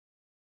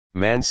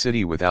Man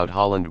City without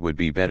Haaland would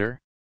be better?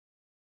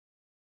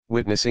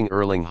 Witnessing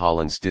Erling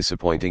Haaland's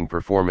disappointing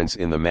performance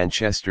in the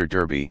Manchester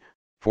derby,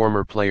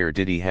 former player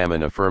Didi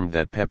Hamann affirmed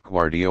that Pep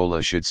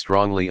Guardiola should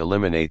strongly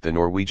eliminate the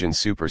Norwegian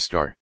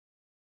superstar.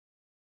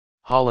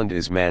 Haaland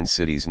is Man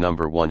City's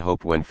 #1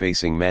 hope when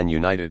facing Man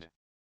United.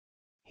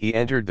 He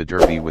entered the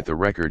derby with a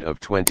record of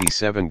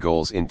 27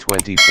 goals in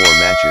 24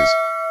 matches,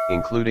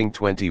 including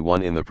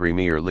 21 in the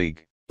Premier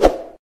League.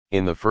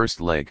 In the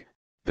first leg,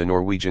 the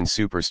Norwegian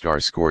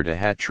superstar scored a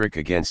hat-trick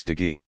against De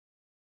Gea.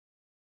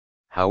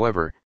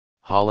 However,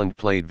 Haaland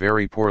played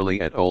very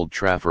poorly at Old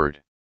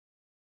Trafford.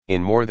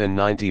 In more than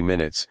 90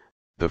 minutes,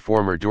 the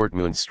former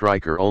Dortmund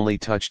striker only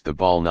touched the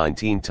ball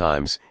 19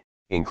 times,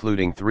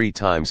 including 3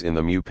 times in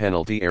the Mew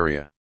penalty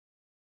area.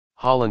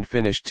 Haaland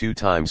finished 2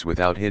 times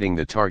without hitting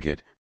the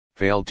target,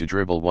 failed to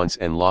dribble once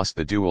and lost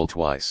the duel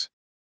twice.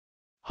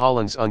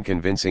 Haaland's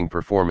unconvincing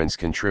performance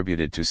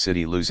contributed to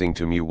City losing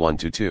to Mew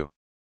 1-2.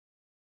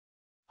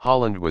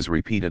 Haaland was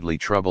repeatedly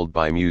troubled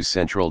by Mew's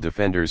central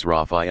defenders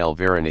Raphael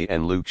Varane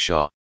and Luke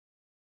Shaw.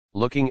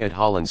 Looking at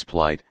Haaland's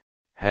plight,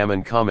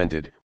 Hamann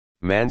commented,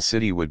 "Man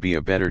City would be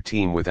a better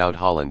team without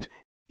Haaland,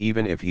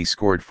 even if he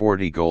scored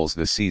 40 goals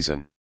this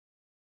season."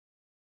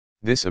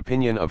 This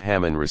opinion of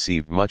Hamann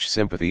received much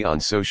sympathy on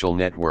social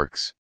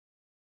networks.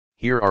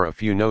 Here are a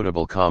few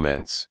notable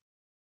comments.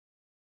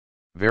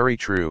 Very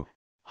true,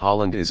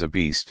 Haaland is a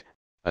beast,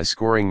 a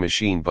scoring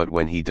machine, but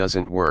when he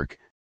doesn't work,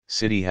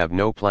 City have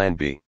no plan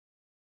B.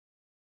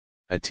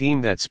 A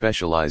team that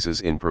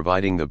specializes in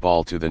providing the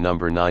ball to the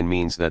number 9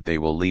 means that they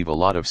will leave a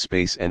lot of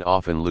space and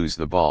often lose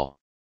the ball.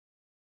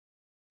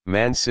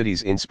 Man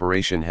City's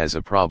inspiration has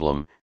a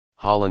problem.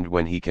 Haaland,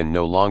 when he can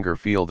no longer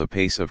feel the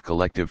pace of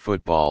collective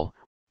football,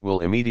 will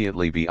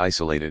immediately be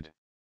isolated.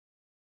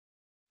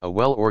 A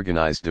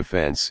well-organized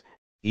defense,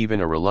 even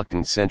a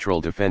reluctant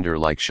central defender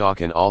like Shaw,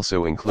 can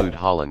also include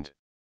Haaland.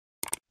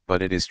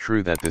 But it is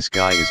true that this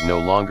guy is no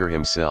longer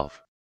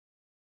himself.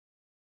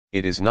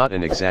 It is not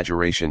an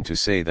exaggeration to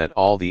say that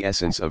all the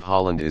essence of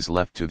Haaland is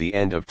left to the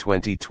end of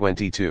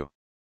 2022.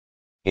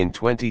 In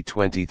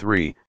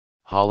 2023,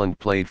 Haaland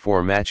played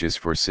 4 matches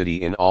for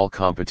City in all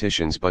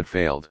competitions but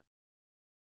failed.